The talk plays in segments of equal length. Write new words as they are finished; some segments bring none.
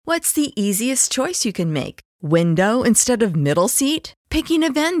What's the easiest choice you can make? Window instead of middle seat? Picking a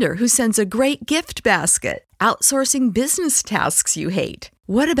vendor who sends a great gift basket? Outsourcing business tasks you hate?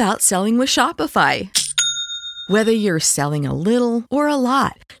 What about selling with Shopify? Whether you're selling a little or a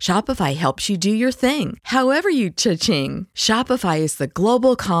lot, Shopify helps you do your thing, however you cha-ching. Shopify is the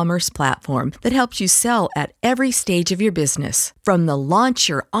global commerce platform that helps you sell at every stage of your business. From the launch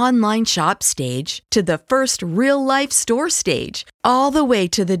your online shop stage to the first real-life store stage, all the way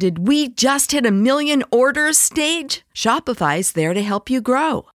to the did we just hit a million orders stage. Shopify's there to help you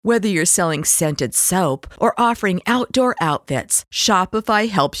grow. Whether you're selling scented soap or offering outdoor outfits, Shopify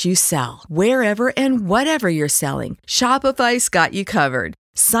helps you sell. Wherever and whatever you're selling, Shopify's got you covered.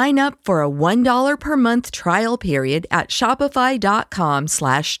 Sign up for a $1 per month trial period at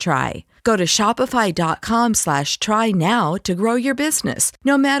shopify.com/try. Go to shopify.com/try now to grow your business,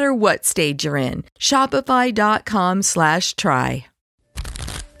 no matter what stage you're in. Shopify.com/try.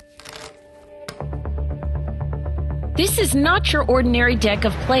 This is not your ordinary deck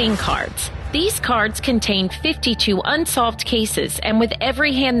of playing cards. These cards contain 52 unsolved cases, and with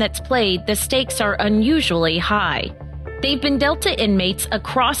every hand that's played, the stakes are unusually high. They've been dealt to inmates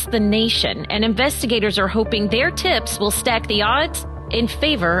across the nation, and investigators are hoping their tips will stack the odds in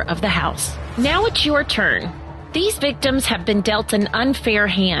favor of the house. Now it's your turn. These victims have been dealt an unfair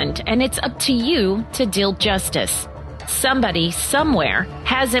hand, and it's up to you to deal justice. Somebody, somewhere,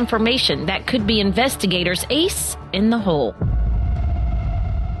 has information that could be investigators' ace in the hole.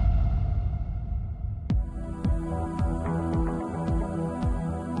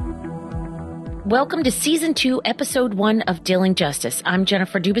 Welcome to Season 2, Episode 1 of Dealing Justice. I'm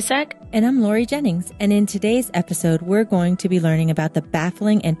Jennifer Dubasek. And I'm Lori Jennings. And in today's episode, we're going to be learning about the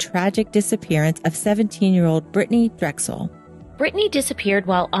baffling and tragic disappearance of 17-year-old Brittany Drexel. Brittany disappeared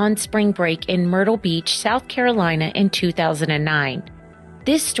while on spring break in Myrtle Beach, South Carolina in 2009.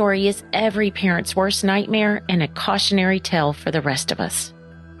 This story is every parent's worst nightmare and a cautionary tale for the rest of us.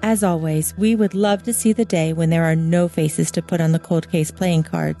 As always, we would love to see the day when there are no faces to put on the cold case playing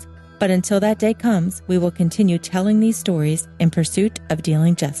cards. But until that day comes, we will continue telling these stories in pursuit of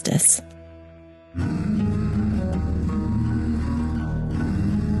dealing justice.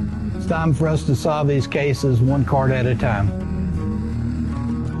 It's time for us to solve these cases one card at a time.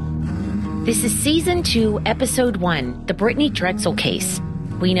 This is Season 2, Episode 1, The Brittany Drexel Case,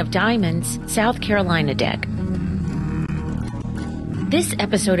 Queen of Diamonds, South Carolina deck. This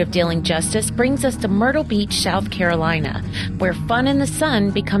episode of Dealing Justice brings us to Myrtle Beach, South Carolina, where fun in the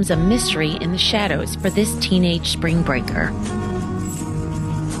sun becomes a mystery in the shadows for this teenage spring breaker.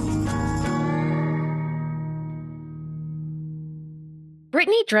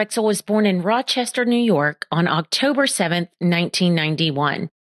 Brittany Drexel was born in Rochester, New York on October 7, 1991.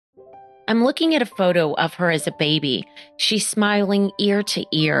 I'm looking at a photo of her as a baby. She's smiling ear to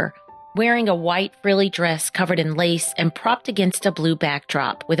ear, wearing a white frilly dress covered in lace and propped against a blue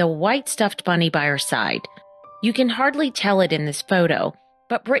backdrop with a white stuffed bunny by her side. You can hardly tell it in this photo,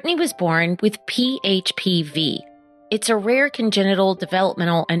 but Brittany was born with PHPV. It's a rare congenital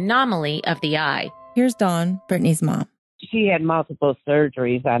developmental anomaly of the eye. Here's Dawn, Brittany's mom. She had multiple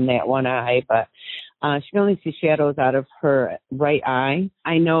surgeries on that one eye, but she can only see shadows out of her right eye.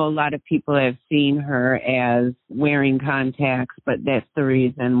 I know a lot of people have seen her as wearing contacts, but that's the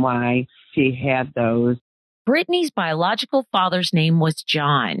reason why she had those. Brittany's biological father's name was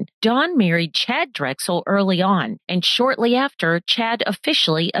John. Dawn married Chad Drexel early on, and shortly after, Chad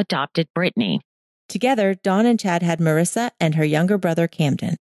officially adopted Brittany. Together, Dawn and Chad had Marissa and her younger brother,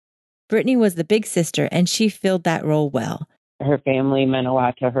 Camden. Brittany was the big sister, and she filled that role well. Her family meant a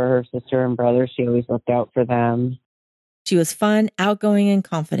lot to her sister and brother. She always looked out for them. She was fun, outgoing, and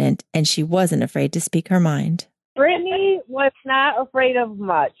confident, and she wasn't afraid to speak her mind. Brittany was not afraid of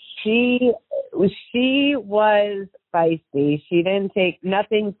much. She was feisty. She didn't take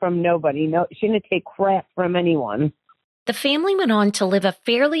nothing from nobody. No, she didn't take crap from anyone. The family went on to live a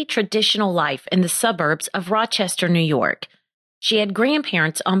fairly traditional life in the suburbs of Rochester, New York. She had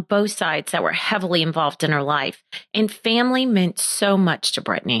grandparents on both sides that were heavily involved in her life, and family meant so much to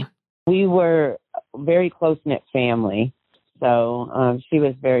Brittany. We were a very close-knit family, so she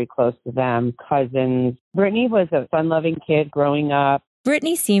was very close to them, cousins. Brittany was a fun-loving kid growing up.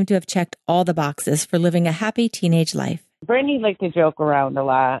 Brittany seemed to have checked all the boxes for living a happy teenage life. Brittany liked to joke around a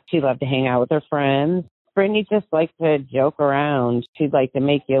lot. She loved to hang out with her friends. Brittany just liked to joke around. She'd like to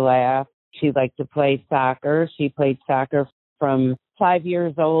make you laugh. She liked to play soccer. She played soccer from 5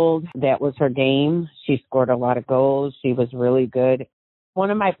 years old. That was her game. She scored a lot of goals. She was really good. One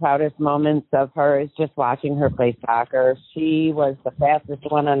of my proudest moments of her is just watching her play soccer. She was the fastest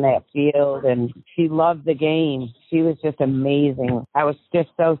one on that field, and she loved the game. She was just amazing. I was just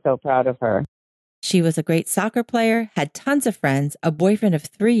so proud of her. She was a great soccer player, had tons of friends, a boyfriend of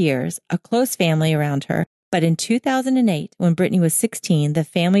 3 years, a close family around her. But in 2008, when Brittany was 16, the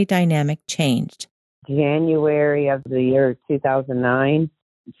family dynamic changed. January of the year 2009,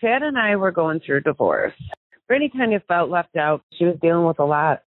 Chad and I were going through a divorce. Brittany kind of felt left out. She was dealing with a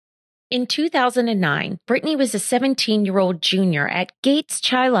lot. In 2009, Brittany was a 17-year-old junior at Gates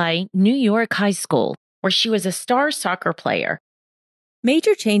Chili, New York High School, where she was a star soccer player.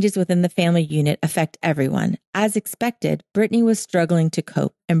 Major changes within the family unit affect everyone. As expected, Brittany was struggling to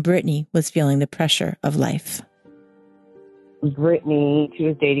cope, and Brittany was feeling the pressure of life. Brittany, she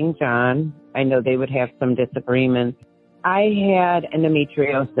was dating John. I know they would have some disagreements. I had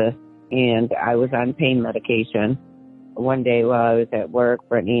endometriosis, and I was on pain medication. One day while I was at work,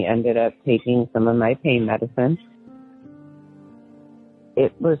 Brittany ended up taking some of my pain medicine.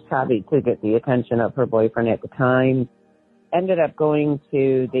 It was probably to get the attention of her boyfriend at the time. Ended up going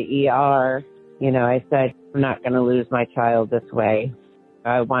to the ER. You know, I said, I'm not going to lose my child this way.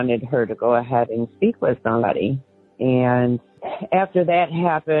 I wanted her to go ahead and speak with somebody. And after that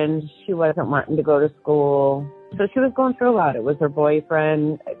happened, she wasn't wanting to go to school. So she was going through a lot. It was her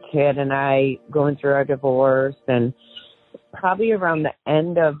boyfriend, Chad, and I going through our divorce. And probably around the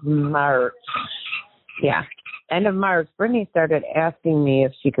end of March, Brittany started asking me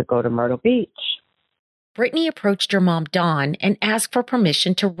if she could go to Myrtle Beach. Brittany approached her mom, Dawn, and asked for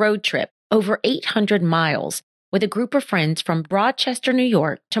permission to road trip over 800 miles with a group of friends from Rochester, New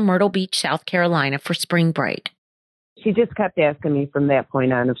York to Myrtle Beach, South Carolina for spring break. She just kept asking me from that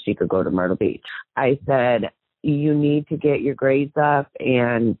point on if she could go to Myrtle Beach. I said, you need to get your grades up,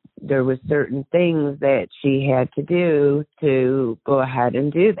 and there was certain things that she had to do to go ahead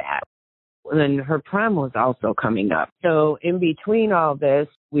and do that. And then her prom was also coming up. So in between all this,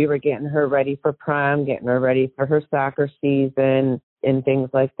 we were getting her ready for prom, getting her ready for her soccer season and things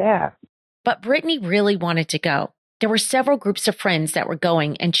like that. But Brittany really wanted to go. There were several groups of friends that were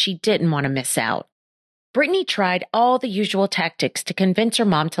going, and she didn't want to miss out. Brittany tried all the usual tactics to convince her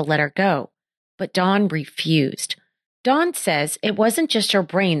mom to let her go, but Dawn refused. Dawn says it wasn't just her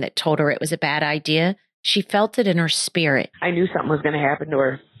brain that told her it was a bad idea. She felt it in her spirit. I knew something was going to happen to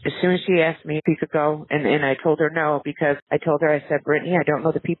her. As soon as she asked me if she could go, and I told her no, because I told her, I said, Brittany, I don't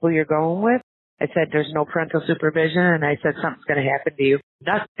know the people you're going with. I said, there's no parental supervision, and I said, something's going to happen to you.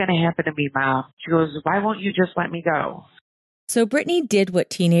 Nothing's going to happen to me, Mom. She goes, why won't you just let me go? So Brittany did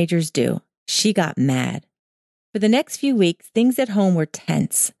what teenagers do. She got mad. For the next few weeks, things at home were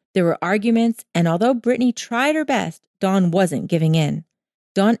tense. There were arguments, and although Brittany tried her best, Dawn wasn't giving in.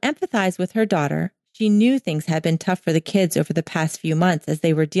 Dawn empathized with her daughter. She knew things had been tough for the kids over the past few months as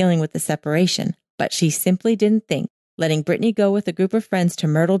they were dealing with the separation, but she simply didn't think letting Brittany go with a group of friends to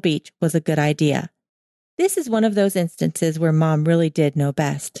Myrtle Beach was a good idea. This is one of those instances where Mom really did know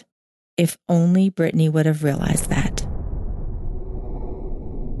best. If only Brittany would have realized that.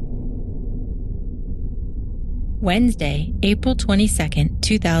 Wednesday, April 22nd,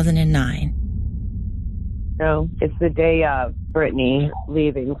 2009. So it's the day of Brittany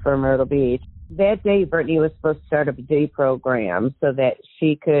leaving for Myrtle Beach. That day, Brittany was supposed to start up a day program so that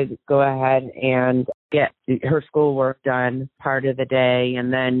she could go ahead and get her schoolwork done part of the day,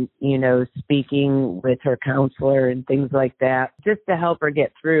 and then, you know, speaking with her counselor and things like that, just to help her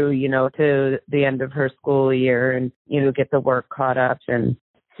get through, you know, to the end of her school year and, you know, get the work caught up. And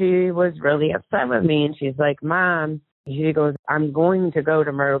she was really upset with me, and she's like, Mom, she goes, I'm going to go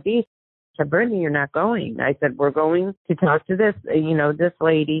to Myrtle Beach. I said, Brittany, you're not going. I said, we're going to talk to this, you know, this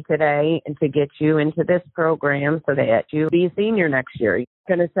lady today and to get you into this program so that you'll be a senior next year.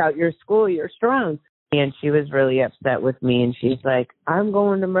 Finish out your school year strong. And she was really upset with me. And she's like, I'm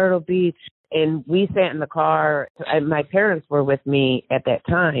going to Myrtle Beach. And we sat in the car. And my parents were with me at that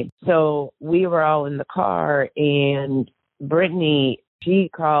time. So we were all in the car. And Brittany, she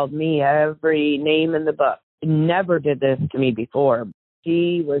called me every name in the book. Never did this to me before.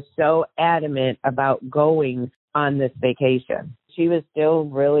 She was so adamant about going on this vacation. She was still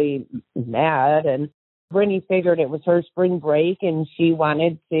really mad, and Brittany figured it was her spring break, and she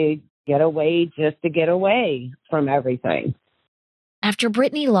wanted to get away just to get away from everything. After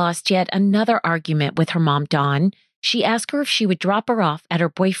Brittany lost yet another argument with her mom, Dawn, she asked her if she would drop her off at her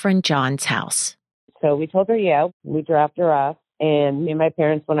boyfriend John's house. So we told her, yeah, we dropped her off, and me and my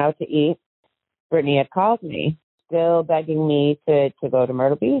parents went out to eat. Brittany had called me, still begging me to go to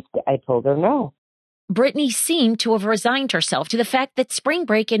Myrtle Beach. I told her no. Brittany seemed to have resigned herself to the fact that spring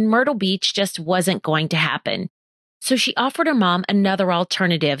break in Myrtle Beach just wasn't going to happen. So she offered her mom another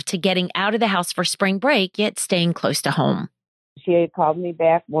alternative to getting out of the house for spring break, yet staying close to home. She had called me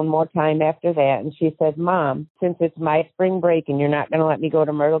back one more time after that, and she said, Mom, since it's my spring break and you're not going to let me go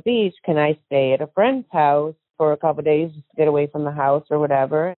to Myrtle Beach, can I stay at a friend's house for a couple of days just to get away from the house or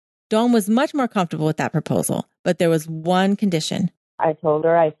whatever? Dawn was much more comfortable with that proposal, but there was one condition. I told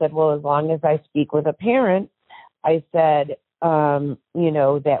her, I said, well, as long as I speak with a parent, I said,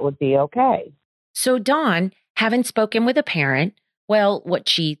 that would be okay. So Dawn, having spoken with a parent, well, what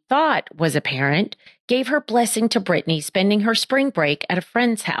she thought was a parent, gave her blessing to Brittany spending her spring break at a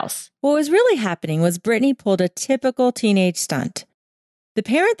friend's house. What was really happening was Brittany pulled a typical teenage stunt. The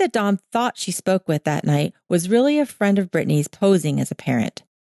parent that Dawn thought she spoke with that night was really a friend of Brittany's posing as a parent.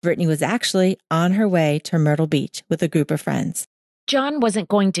 Brittany was actually on her way to Myrtle Beach with a group of friends. John wasn't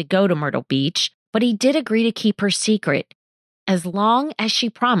going to go to Myrtle Beach, but he did agree to keep her secret, as long as she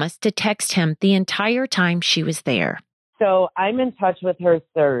promised to text him the entire time she was there. So I'm in touch with her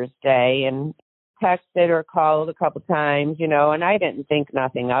Thursday and texted or called a couple times, and I didn't think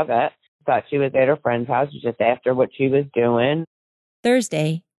nothing of it. Thought she was at her friend's house, just asked her what she was doing.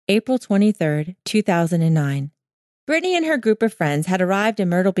 Thursday, April 23rd, 2009. Brittany and her group of friends had arrived in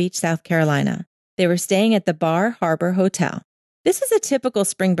Myrtle Beach, South Carolina. They were staying at the Bar Harbor Hotel. This was a typical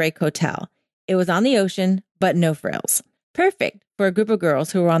spring break hotel. It was on the ocean, but no frills. Perfect for a group of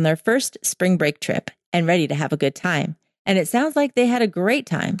girls who were on their first spring break trip and ready to have a good time. And it sounds like they had a great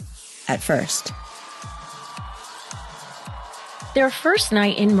time at first. Their first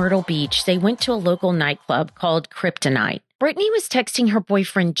night in Myrtle Beach, they went to a local nightclub called Kryptonite. Brittany was texting her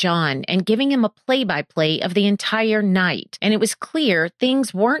boyfriend John and giving him a play-by-play of the entire night, and it was clear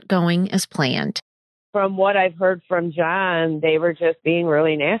things weren't going as planned. From what I've heard from John, they were just being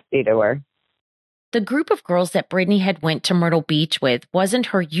really nasty to her. The group of girls that Brittany had went to Myrtle Beach with wasn't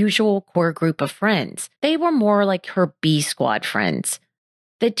her usual core group of friends. They were more like her B squad friends.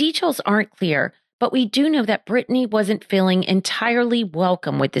 The details aren't clear, but we do know that Brittany wasn't feeling entirely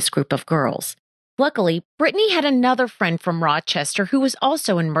welcome with this group of girls. Luckily, Brittany had another friend from Rochester who was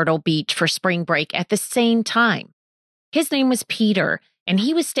also in Myrtle Beach for spring break at the same time. His name was Peter, and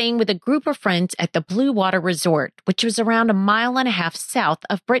he was staying with a group of friends at the Blue Water Resort, which was around 1.5 miles south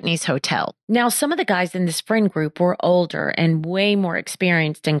of Brittany's hotel. Now, some of the guys in this friend group were older and way more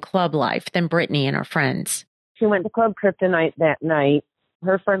experienced in club life than Brittany and her friends. She went to Club Kryptonite that night.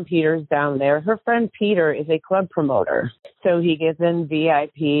 Her friend Peter's down there. Her friend Peter is a club promoter, so he gets in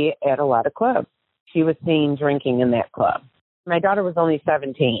VIP at a lot of clubs. She was seen drinking in that club. My daughter was only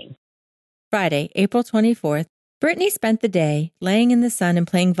 17. Friday, April 24th, Brittany spent the day laying in the sun and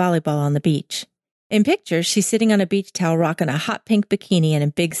playing volleyball on the beach. In pictures, she's sitting on a beach towel rocking a hot pink bikini and a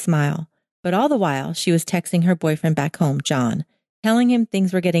big smile. But all the while, she was texting her boyfriend back home, John, telling him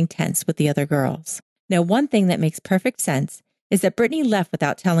things were getting tense with the other girls. Now, one thing that makes perfect sense is that Brittany left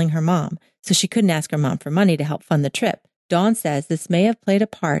without telling her mom, so she couldn't ask her mom for money to help fund the trip. Dawn says this may have played a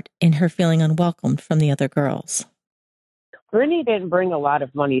part in her feeling unwelcomed from the other girls. Brittany didn't bring a lot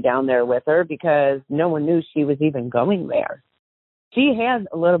of money down there with her because no one knew she was even going there. She had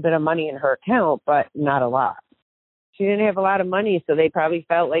a little bit of money in her account, but not a lot. She didn't have a lot of money, so they probably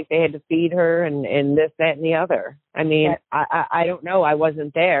felt like they had to feed her and this, that, and the other. I mean, I don't know. I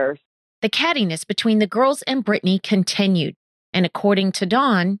wasn't there. The cattiness between the girls and Brittany continued, and according to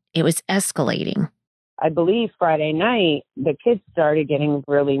Dawn, it was escalating. I believe Friday night, the kids started getting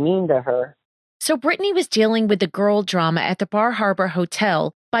really mean to her. So Brittany was dealing with the girl drama at the Bar Harbor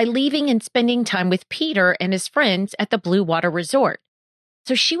Hotel by leaving and spending time with Peter and his friends at the Blue Water Resort.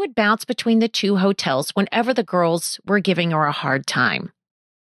 So she would bounce between the two hotels whenever the girls were giving her a hard time.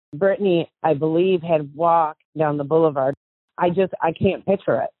 Brittany, I believe, had walked down the boulevard. I can't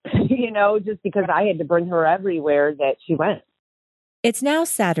picture it, just because I had to bring her everywhere that she went. It's now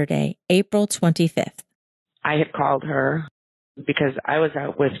Saturday, April 25th. I had called her because I was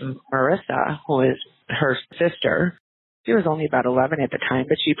out with Marissa, who is her sister. She was only about 11 at the time,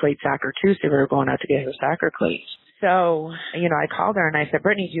 but she played soccer too, so we were going out to get her soccer cleats. So, I called her and I said,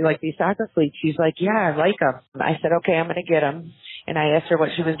 Brittany, do you like these soccer cleats? She's like, yeah, I like them. I said, okay, I'm going to get them. And I asked her what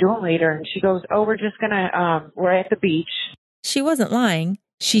she was doing later, and she goes, oh, we're just going to, we're at the beach. She wasn't lying.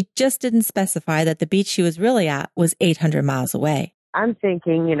 She just didn't specify that the beach she was really at was 800 miles away. I'm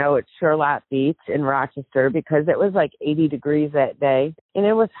thinking, it's Charlotte Beach in Rochester because it was like 80 degrees that day and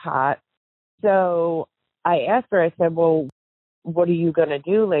it was hot. So I asked her, I said, well, what are you going to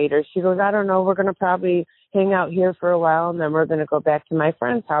do later? She goes, I don't know. We're going to probably hang out here for a while and then we're going to go back to my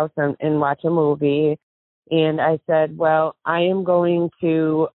friend's house and watch a movie. And I said, well, I am going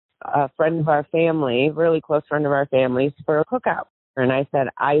to a friend of our family, really close friend of our family's, for a cookout. And I said,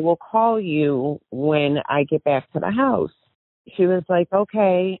 I will call you when I get back to the house. She was like,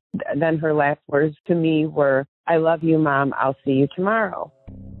 okay. Then her last words to me were, I love you, Mom. I'll see you tomorrow.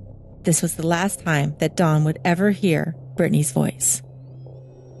 This was the last time that Dawn would ever hear Brittany's voice.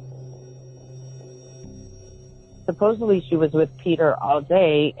 Supposedly she was with Peter all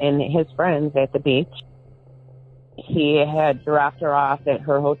day and his friends at the beach. He had dropped her off at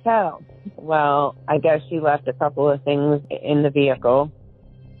her hotel. Well, I guess she left a couple of things in the vehicle.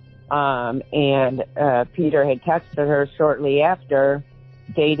 And Peter had texted her shortly after,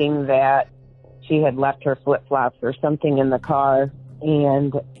 stating that she had left her flip-flops or something in the car.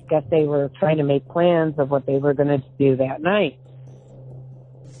 And I guess they were trying to make plans of what they were going to do that night.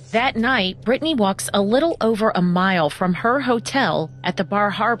 That night, Brittany walks a little over a mile from her hotel at the Bar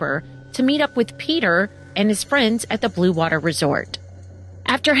Harbor to meet up with Peter and his friends at the Blue Water Resort.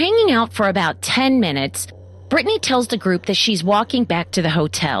 After hanging out for about 10 minutes, Brittany tells the group that she's walking back to the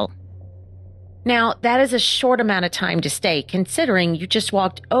hotel. Now, that is a short amount of time to stay, considering you just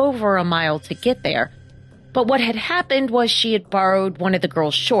walked over a mile to get there. But what had happened was she had borrowed one of the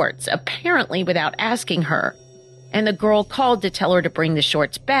girl's shorts, apparently without asking her, and the girl called to tell her to bring the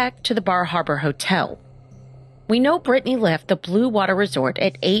shorts back to the Bar Harbor Hotel. We know Brittany left the Blue Water Resort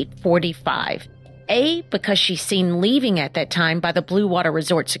at 8:45. A, because she's seen leaving at that time by the Blue Water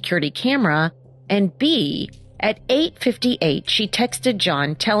Resort security camera, and B, at 8:58, she texted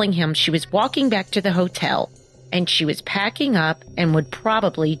John telling him she was walking back to the hotel and she was packing up and would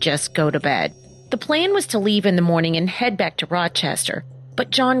probably just go to bed. The plan was to leave in the morning and head back to Rochester,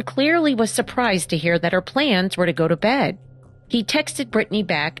 but John clearly was surprised to hear that her plans were to go to bed. He texted Brittany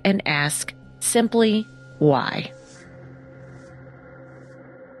back and asked simply, why?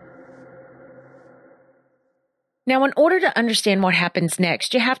 Now, in order to understand what happens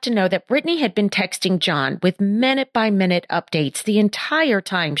next, you have to know that Brittany had been texting John with minute-by-minute updates the entire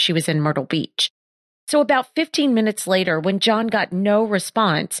time she was in Myrtle Beach. So about 15 minutes later, when John got no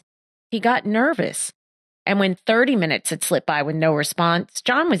response, he got nervous. And when 30 minutes had slipped by with no response,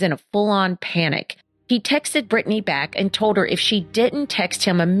 John was in a full-on panic. He texted Brittany back and told her if she didn't text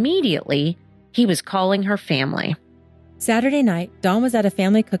him immediately, he was calling her family. Saturday night, Dawn was at a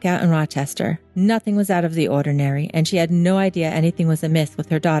family cookout in Rochester. Nothing was out of the ordinary, and she had no idea anything was amiss with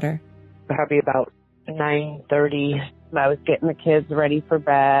her daughter. Probably about 9:30. I was getting the kids ready for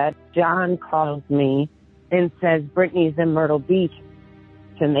bed. John calls me and says, Brittany's in Myrtle Beach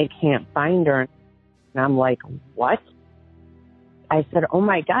and they can't find her. And I'm like, what? I said, oh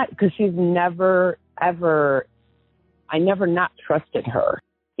my God, because she's never, ever, I never not trusted her.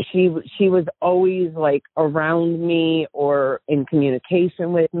 She was always like around me or in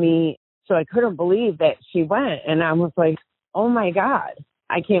communication with me. So I couldn't believe that she went. And I was like, oh my God,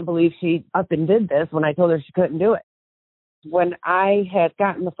 I can't believe she up and did this when I told her she couldn't do it. When I had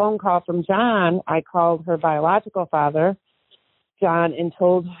gotten the phone call from John, I called her biological father, John, and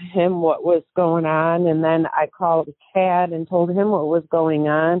told him what was going on. And then I called Chad and told him what was going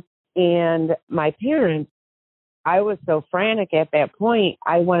on. And my parents, I was so frantic at that point,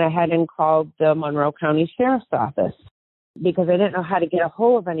 I went ahead and called the Monroe County Sheriff's Office because I didn't know how to get a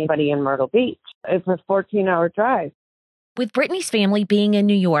hold of anybody in Myrtle Beach. It's a 14-hour drive. With Brittany's family being in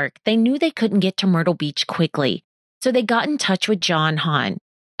New York, they knew they couldn't get to Myrtle Beach quickly. So they got in touch with John Hahn,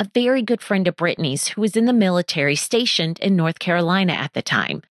 a very good friend of Brittany's who was in the military stationed in North Carolina at the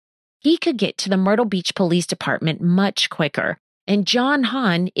time. He could get to the Myrtle Beach Police Department much quicker. And John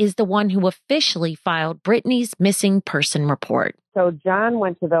Hahn is the one who officially filed Brittany's missing person report. So John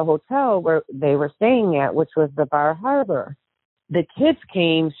went to the hotel where they were staying at, which was the Bar Harbor. The kids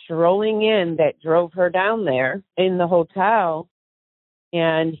came strolling in that drove her down there in the hotel.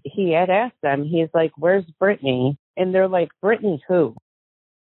 And he had asked them, he's like, where's Brittany? And they're like, Brittany who?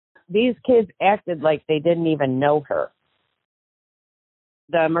 These kids acted like they didn't even know her.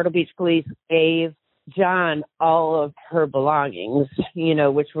 The Myrtle Beach police gave John all of her belongings,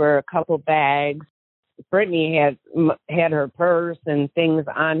 which were a couple bags. Brittany had her purse and things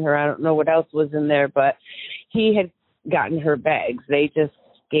on her. I don't know what else was in there, but he had gotten her bags. They just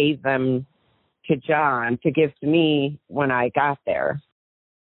gave them to John to give to me when I got there.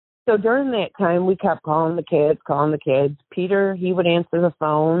 So during that time, we kept calling the kids. Peter, he would answer the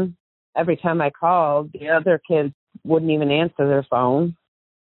phone. Every time I called, the other kids wouldn't even answer their phone.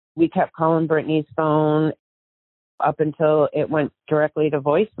 We kept calling Brittany's phone up until it went directly to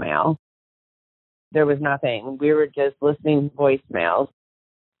voicemail. There was nothing. We were just listening to voicemails.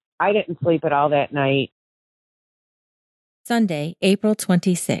 I didn't sleep at all that night. Sunday, April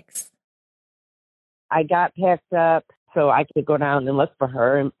 26th. I got packed up so I could go down and look for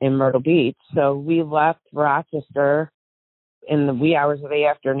her in Myrtle Beach. So we left Rochester in the wee hours of the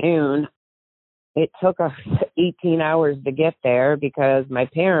afternoon. It took us 18 hours to get there because my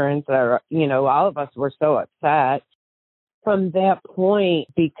parents are, all of us were so upset. From that point,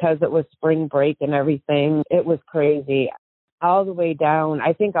 because it was spring break and everything, it was crazy. All the way down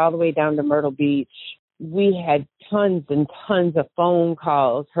to Myrtle Beach, we had tons and tons of phone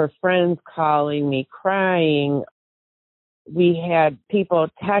calls, her friends calling me, crying. We had people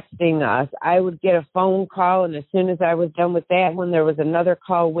texting us. I would get a phone call, and as soon as I was done with that one, there was another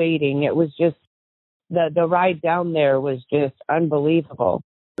call waiting. It was just, the ride down there was just unbelievable.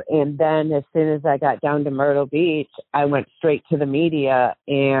 And then as soon as I got down to Myrtle Beach, I went straight to the media,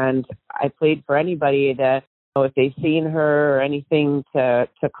 and I plead for anybody to, if they've seen her or anything, to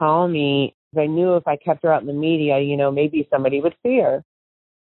call me. I knew if I kept her out in the media, maybe somebody would see her.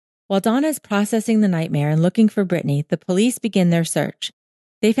 While Donna is processing the nightmare and looking for Brittany, the police begin their search.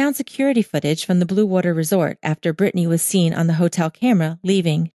 They found security footage from the Blue Water Resort after Brittany was seen on the hotel camera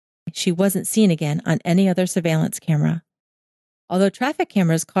leaving. She wasn't seen again on any other surveillance camera. Although traffic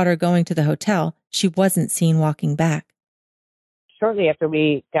cameras caught her going to the hotel, she wasn't seen walking back. Shortly after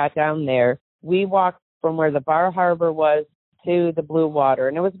we got down there, we walked from where the Bar Harbor was to the Blue Water,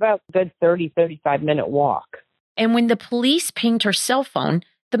 and it was about a good 35-minute walk. And when the police pinged her cell phone,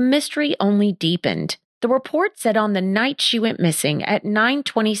 the mystery only deepened. The report said on the night she went missing at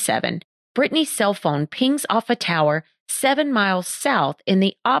 9:27, Brittany's cell phone pings off a tower 7 miles south in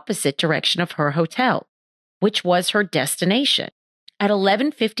the opposite direction of her hotel, which was her destination. At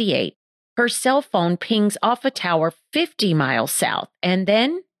 11:58, her cell phone pings off a tower 50 miles south, and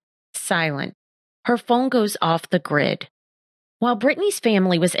then silent. Her phone goes off the grid. While Brittany's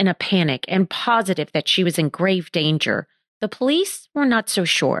family was in a panic and positive that she was in grave danger, the police were not so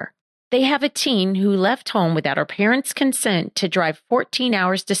sure. They have a teen who left home without her parents' consent to drive 14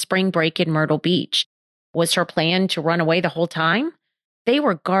 hours to spring break in Myrtle Beach. Was her plan to run away the whole time? They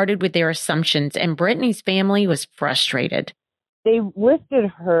were guarded with their assumptions, and Brittany's family was frustrated. They listed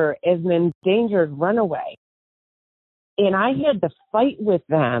her as an endangered runaway. And I had to fight with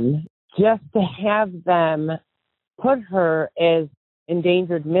them just to have them put her as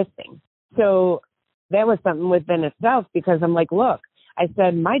endangered missing. So that was something within itself, because I'm like, look, I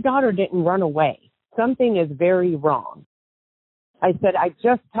said, my daughter didn't run away. Something is very wrong. I said, I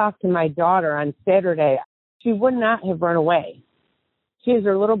just talked to my daughter on Saturday. She would not have run away. She has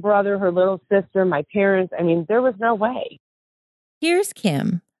her little brother, her little sister, my parents. I mean, there was no way. Here's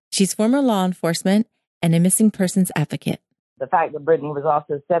Kim. She's former law enforcement and a missing persons advocate. The fact that Brittany was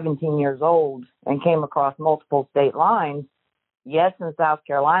also 17 years old and came across multiple state lines, yes, in South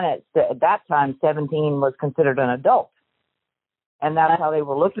Carolina, at that time, 17 was considered an adult. And that's how they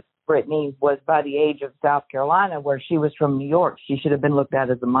were looking at Brittany, was by the age of South Carolina, where she was from New York. She should have been looked at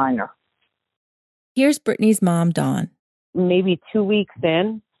as a minor. Here's Brittany's mom, Dawn. Maybe 2 weeks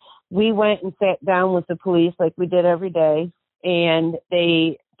in, we went and sat down with the police like we did every day, and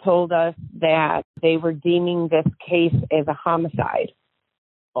they told us that they were deeming this case as a homicide.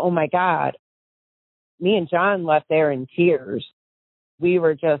 Oh my God. Me and John left there in tears. We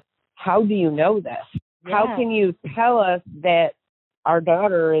were just, how do you know this? Yeah. How can you tell us that our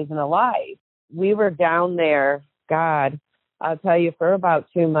daughter isn't alive? We were down there, God, I'll tell you, for about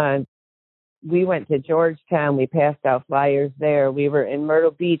 2 months. We went to Georgetown. We passed out flyers there. We were in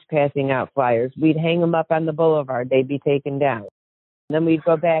Myrtle Beach passing out flyers. We'd hang them up on the boulevard. They'd be taken down. Then we'd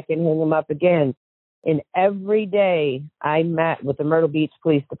go back and hang them up again. And every day I met with the Myrtle Beach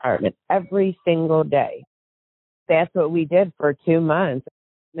Police Department, every single day. That's what we did for 2 months.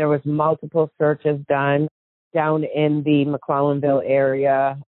 There was multiple searches done down in the McClellanville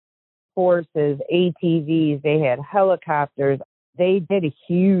area, horses, ATVs, they had helicopters. They did a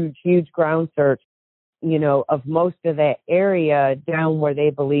huge, huge ground search, of most of that area down where they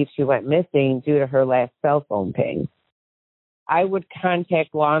believe she went missing due to her last cell phone ping. I would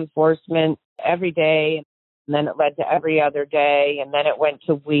contact law enforcement every day, and then it led to every other day, and then it went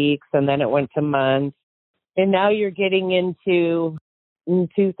to weeks, and then it went to months. And now you're getting into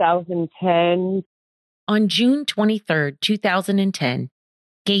 2010. On June 23, 2010,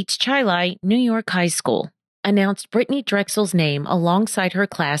 Gates Chili, New York High School, announced Brittany Drexel's name alongside her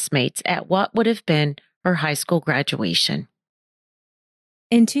classmates at what would have been her high school graduation.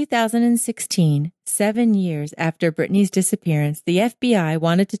 In 2016, 7 years after Brittany's disappearance, the FBI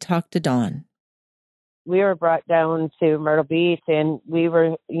wanted to talk to Dawn. We were brought down to Myrtle Beach, and we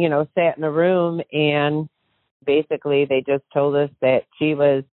were, sat in a room, and basically they just told us that she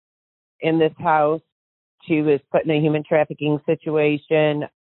was in this house. She was put in a human trafficking situation,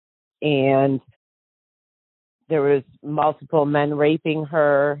 and there was multiple men raping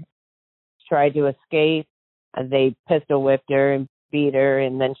her, tried to escape. They pistol whipped her and beat her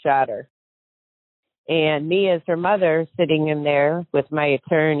and then shot her. And me as her mother sitting in there with my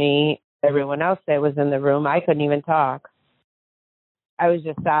attorney, everyone else that was in the room, I couldn't even talk. I was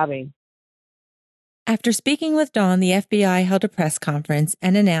just sobbing. After speaking with Dawn, the FBI held a press conference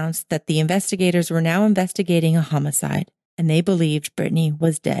and announced that the investigators were now investigating a homicide, and they believed Brittany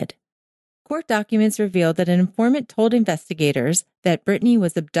was dead. Court documents revealed that an informant told investigators that Brittany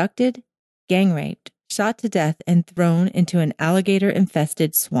was abducted, gang raped, shot to death, and thrown into an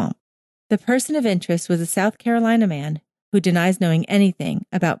alligator-infested swamp. The person of interest was a South Carolina man who denies knowing anything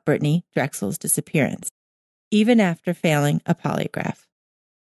about Brittany Drexel's disappearance, even after failing a polygraph.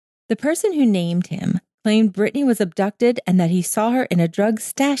 The person who named him claimed Brittany was abducted and that he saw her in a drug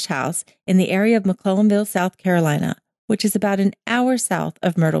stash house in the area of McClellanville, South Carolina, which is about an hour south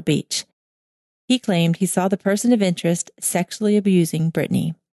of Myrtle Beach. He claimed he saw the person of interest sexually abusing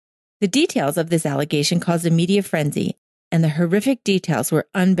Brittany. The details of this allegation caused a media frenzy, and the horrific details were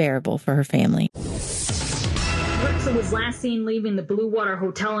unbearable for her family. Drexel was last seen leaving the Blue Water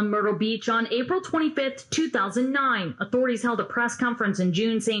Hotel in Myrtle Beach on April 25th, 2009. Authorities held a press conference in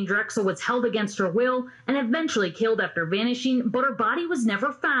June saying Drexel was held against her will and eventually killed after vanishing, but her body was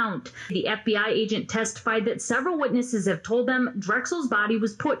never found. The FBI agent testified that several witnesses have told them Drexel's body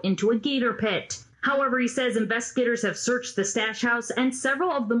was put into a gator pit. However, he says investigators have searched the stash house and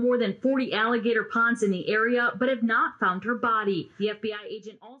several of the more than 40 alligator ponds in the area, but have not found her body. The FBI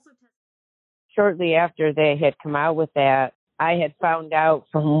agent also Shortly after they had come out with that, I had found out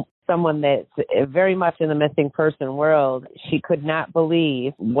from someone that's very much in the missing person world, she could not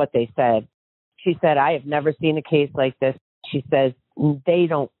believe what they said. She said, I have never seen a case like this. She says, they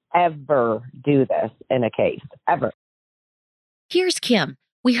don't ever do this in a case, ever. Here's Kim.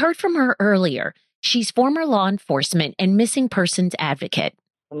 We heard from her earlier. She's former law enforcement and missing persons advocate.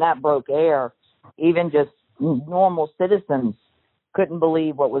 And that broke air. Even just normal citizens couldn't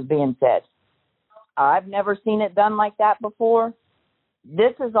believe what was being said. I've never seen it done like that before.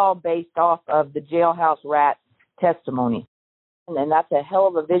 This is all based off of the jailhouse rat testimony. And that's a hell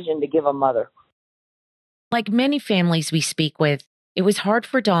of a vision to give a mother. Like many families we speak with, it was hard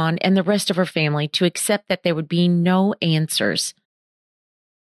for Dawn and the rest of her family to accept that there would be no answers.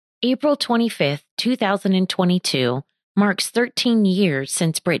 April 25th, 2022 marks 13 years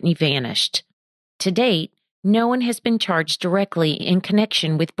since Brittany vanished. To date, no one has been charged directly in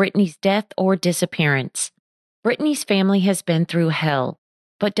connection with Brittany's death or disappearance. Brittany's family has been through hell,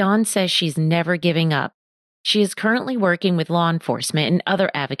 but Dawn says she's never giving up. She is currently working with law enforcement and other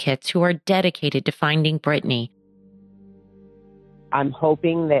advocates who are dedicated to finding Brittany. I'm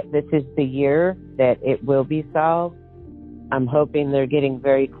hoping that this is the year that it will be solved. I'm hoping they're getting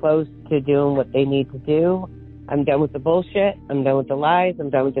very close to doing what they need to do. I'm done with the bullshit. I'm done with the lies. I'm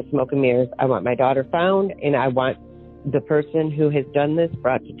done with the smoke and mirrors. I want my daughter found, and I want the person who has done this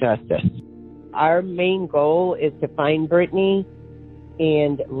brought to justice. Our main goal is to find Brittany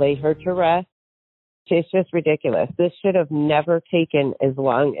and lay her to rest. It's just ridiculous. This should have never taken as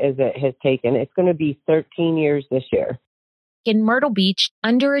long as it has taken. It's going to be 13 years this year. In Myrtle Beach,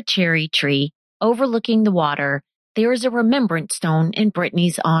 under a cherry tree, overlooking the water, there is a remembrance stone in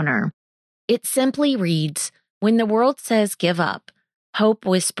Brittany's honor. It simply reads, "When the world says give up, hope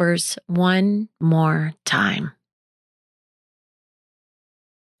whispers one more time."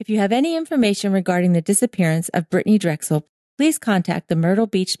 If you have any information regarding the disappearance of Brittany Drexel, please contact the Myrtle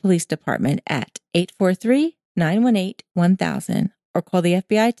Beach Police Department at 843-918-1000 or call the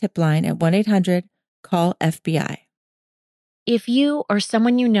FBI tip line at 1-800-CALL-FBI. If you or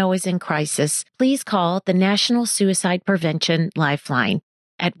someone you know is in crisis, please call the National Suicide Prevention Lifeline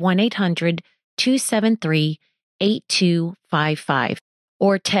at 1-800-273-8255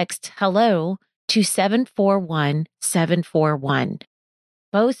 or text HELLO to 741-741.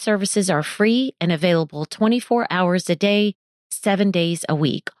 Both services are free and available 24 hours a day, 7 days a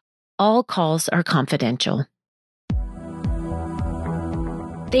week. All calls are confidential.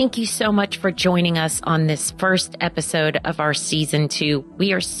 Thank you so much for joining us on this first episode of our season 2.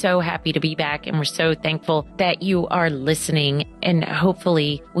 We are so happy to be back, and we're so thankful that you are listening, and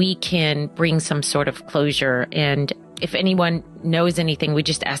hopefully we can bring some sort of closure. And if anyone knows anything, we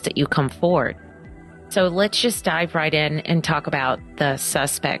just ask that you come forward. So let's just dive right in and talk about the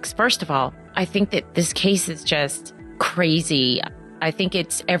suspects. First of all, I think that this case is just crazy. I think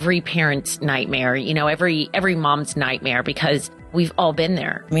it's every parent's nightmare, every mom's nightmare, because we've all been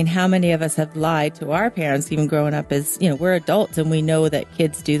there. I mean, how many of us have lied to our parents, even growing up as, we're adults and we know that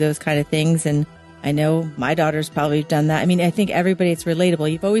kids do those kind of things. And I know my daughter's probably done that. I mean, I think everybody, it's relatable.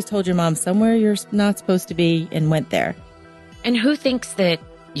 You've always told your mom somewhere you're not supposed to be and went there. And who thinks that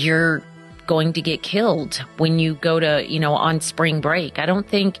you're going to get killed when you go to, on spring break. I don't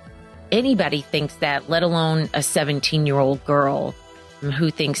think anybody thinks that, let alone a 17-year-old girl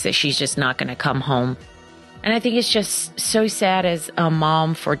who thinks that she's just not going to come home. And I think it's just so sad as a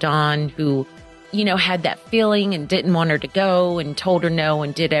mom for Dawn who, had that feeling and didn't want her to go and told her no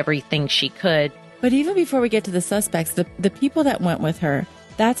and did everything she could. But even before we get to the suspects, the people that went with her,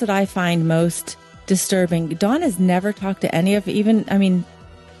 that's what I find most disturbing. Dawn has never talked to any of, a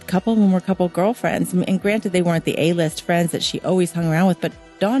couple of them were couple girlfriends. And granted, they weren't the A-list friends that she always hung around with, but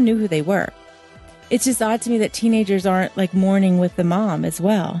Dawn knew who they were. It's just odd to me that teenagers aren't like mourning with the mom as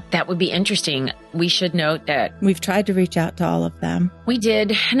well. That would be interesting. We should note that we've tried to reach out to all of them. We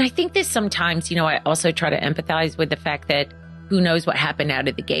did. And I think that sometimes, I also try to empathize with the fact that who knows what happened out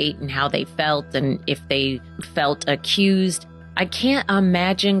of the gate and how they felt and if they felt accused. I can't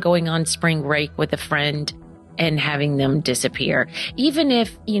imagine going on spring break with a friend and having them disappear. Even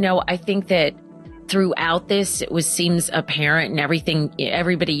if, I think that throughout this, seems apparent and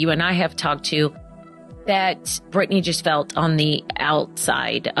everybody you and I have talked to, that Brittany just felt on the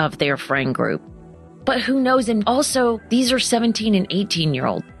outside of their friend group. But who knows? And also, these are 17 and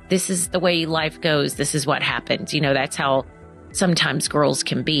 18-year-old. This is the way life goes. This is what happens. That's how sometimes girls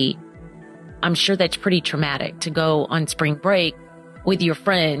can be. I'm sure that's pretty traumatic to go on spring break with your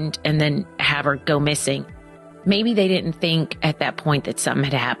friend and then have her go missing. Maybe they didn't think at that point that something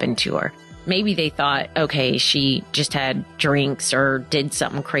had happened to her. Maybe they thought, okay, she just had drinks or did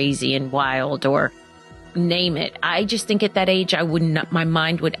something crazy and wild or name it. I just think at that age, my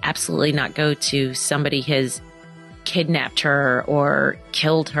mind would absolutely not go to somebody has kidnapped her or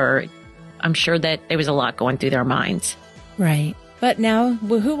killed her. I'm sure that there was a lot going through their minds. Right. But now,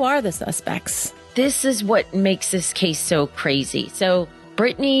 who are the suspects? This is what makes this case so crazy. So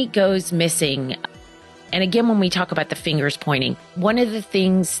Brittany goes missing. And again, when we talk about the fingers pointing, one of the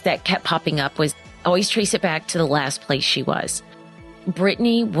things that kept popping up was always trace it back to the last place she was.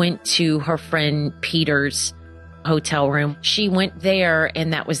 Brittany went to her friend Peter's hotel room. She went there,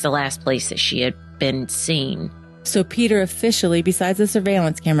 and that was the last place that she had been seen. So Peter officially, besides the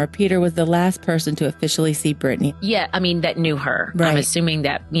surveillance camera, Peter was the last person to officially see Brittany. Yeah, that knew her. Right. I'm assuming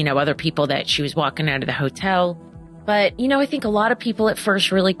that, other people that she was walking out of the hotel. But, I think a lot of people at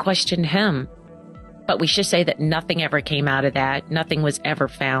first really questioned him. But we should say that nothing ever came out of that. Nothing was ever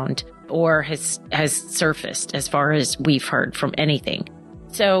found or has surfaced as far as we've heard from anything.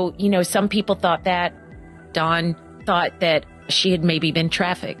 So, some people thought that. Dawn thought that she had maybe been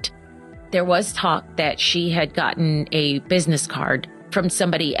trafficked. There was talk that she had gotten a business card from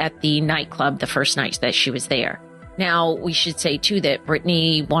somebody at the nightclub the first night that she was there. Now, we should say, too, that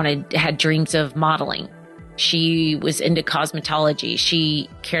Brittany had dreams of modeling. She was into cosmetology. She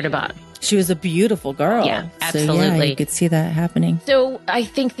cared about... She was a beautiful girl. Yeah, absolutely. So, yeah, you could see that happening. So I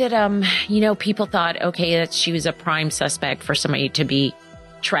think that, people thought, okay, that she was a prime suspect for somebody to be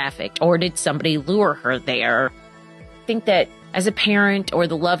trafficked. Or did somebody lure her there? I think that as a parent or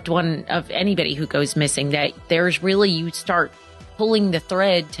the loved one of anybody who goes missing, that there's really, you start pulling the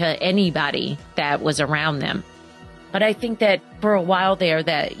thread to anybody that was around them. But I think that for a while there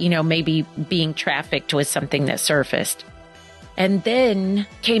that, maybe being trafficked was something that surfaced. And then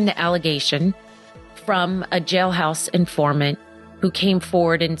came the allegation from a jailhouse informant who came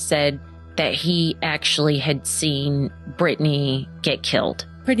forward and said that he actually had seen Brittany get killed.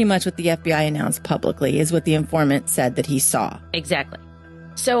 Pretty much what the FBI announced publicly is what the informant said that he saw. Exactly.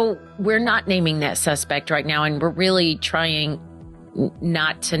 So we're not naming that suspect right now, and we're really trying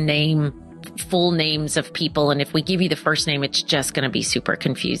not to name full names of people. And if we give you the first name, it's just going to be super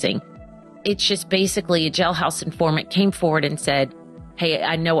confusing. It's just basically a jailhouse informant came forward and said, hey,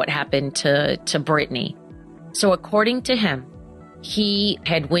 I know what happened to Brittany. So according to him, he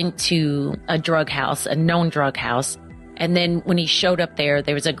had went to a drug house, a known drug house. And then when he showed up there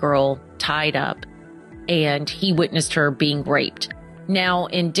was a girl tied up and he witnessed her being raped. Now,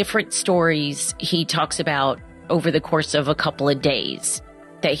 in different stories, he talks about over the course of a couple of days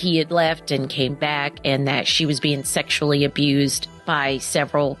that he had left and came back and that she was being sexually abused by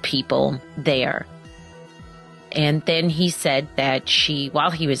several people there. And then he said that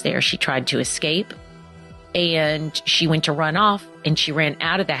while he was there, she tried to escape and she went to run off and she ran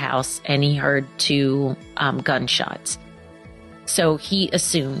out of the house and he heard 2 gunshots. So he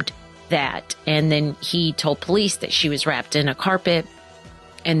assumed that. And then he told police that she was wrapped in a carpet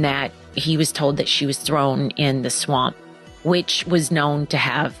and that he was told that she was thrown in the swamp, which was known to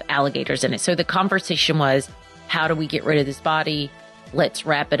have alligators in it. So the conversation was, how do we get rid of this body? Let's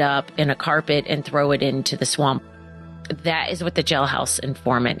wrap it up in a carpet and throw it into the swamp. That is what the jailhouse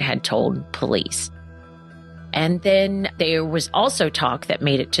informant had told police. And then there was also talk that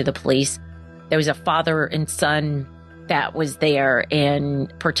made it to the police there was a father and son that was there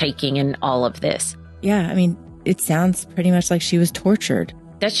and partaking in all of this. Yeah, I mean, it sounds pretty much like she was tortured.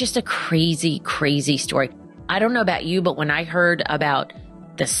 That's just a crazy, crazy story. I don't know about you, but when I heard about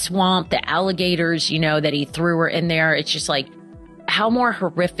the swamp, the alligators, that he threw her in there, it's just like, how more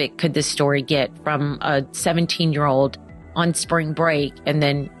horrific could this story get from a 17-year-old on spring break? And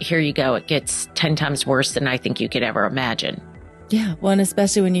then here you go. It gets 10 times worse than I think you could ever imagine. Yeah. Well, and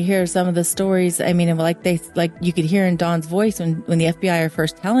especially when you hear some of the stories, I mean, like you could hear in Dawn's voice when the FBI are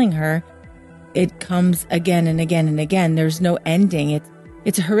first telling her, it comes again and again and again. There's no ending.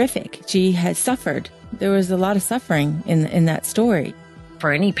 It's horrific. She has suffered. There was a lot of suffering in that story.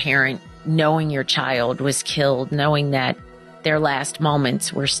 For any parent, knowing your child was killed, knowing that their last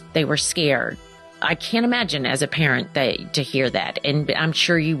moments they were scared. I can't imagine as a parent to hear that. And I'm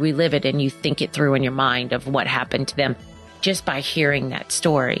sure you relive it and you think it through in your mind of what happened to them just by hearing that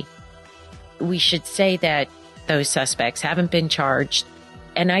story. We should say that those suspects haven't been charged.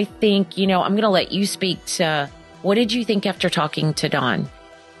 And I think, I'm going to let you speak to, what did you think after talking to Dawn?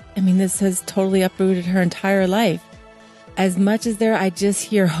 I mean, this has totally uprooted her entire life. As much as I just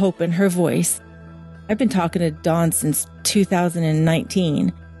hear hope in her voice. I've been talking to Dawn since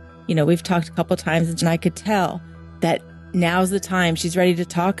 2019. We've talked a couple times and I could tell that now's the time she's ready to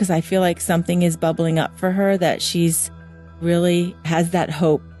talk, because I feel like something is bubbling up for her, that she's really has that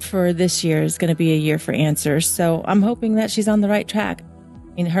hope for this year is going to be a year for answers. So I'm hoping that she's on the right track.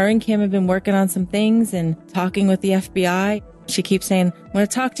 I mean, her and Kim have been working on some things and talking with the FBI. She keeps saying, I want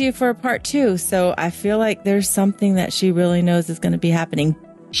to talk to you for a part 2. So I feel like there's something that she really knows is going to be happening.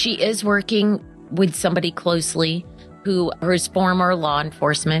 She is working with somebody closely who is former law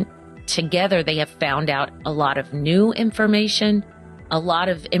enforcement. Together, they have found out a lot of new information, a lot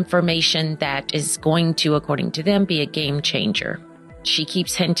of information that is going to, according to them, be a game changer. She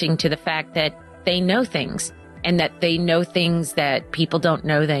keeps hinting to the fact that they know things and that they know things that people don't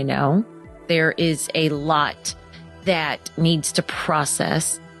know they know. There is a lot that needs to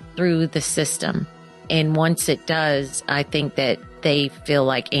process through the system. And once it does, I think that they feel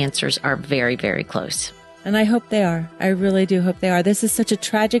like answers are very, very close. And I hope they are. I really do hope they are. This is such a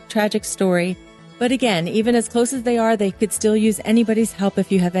tragic, tragic story. But again, even as close as they are, they could still use anybody's help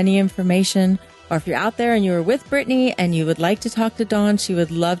if you have any information, or if you're out there and you were with Brittany and you would like to talk to Dawn, she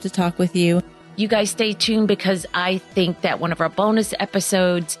would love to talk with you. You guys stay tuned, because I think that one of our bonus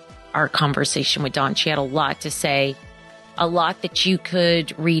episodes, our conversation with Dawn, she had a lot to say, a lot that you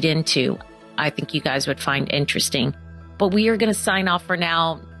could read into. I think you guys would find interesting. But we are going to sign off for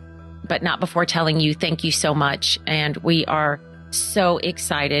now, but not before telling you thank you so much. And we are so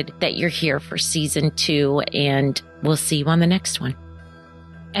excited that you're here for season 2, and we'll see you on the next one.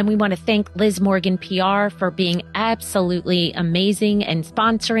 And we want to thank Liz Morgan PR for being absolutely amazing and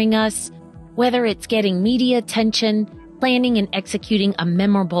sponsoring us. Whether it's getting media attention, planning and executing a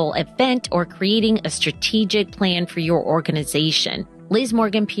memorable event, or creating a strategic plan for your organization, Liz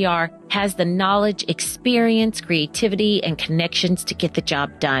Morgan PR has the knowledge, experience, creativity, and connections to get the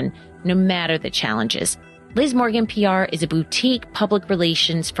job done, no matter the challenges. Liz Morgan PR is a boutique public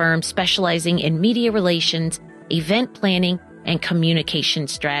relations firm specializing in media relations, event planning, and communication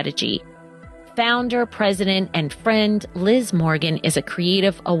strategy. Founder, president, and friend, Liz Morgan is a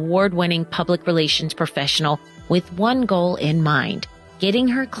creative, award-winning public relations professional with one goal in mind: getting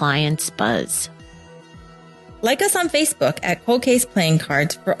her clients buzz. Like us on Facebook at Cold Case Playing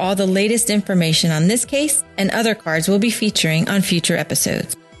Cards for all the latest information on this case and other cards we'll be featuring on future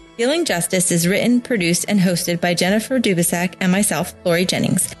episodes. Dealing Justice is written, produced, and hosted by Jennifer Dubisak and myself, Lori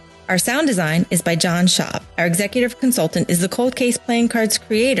Jennings. Our sound design is by John Schaub. Our executive consultant is the Cold Case Playing Cards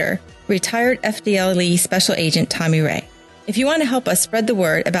creator, retired FDLE Special Agent Tommy Ray. If you want to help us spread the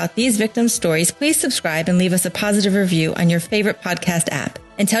word about these victims' stories, please subscribe and leave us a positive review on your favorite podcast app.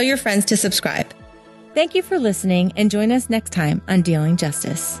 And tell your friends to subscribe. Thank you for listening, and join us next time on Dealing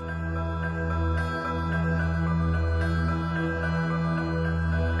Justice.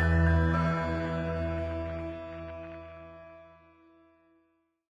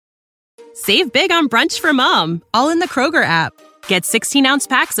 Save big on brunch for mom, all in the Kroger app. Get 16-ounce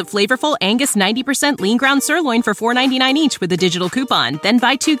packs of flavorful Angus 90% lean ground sirloin for $4.99 each with a digital coupon. Then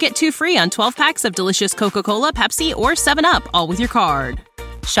buy 2, get 2 free on 12 packs of delicious Coca-Cola, Pepsi, or 7-Up, all with your card.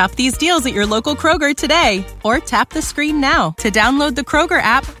 Shop these deals at your local Kroger today, or tap the screen now to download the Kroger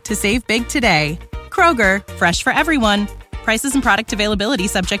app to save big today. Kroger, fresh for everyone. Prices and product availability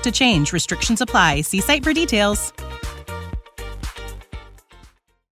subject to change. Restrictions apply. See site for details.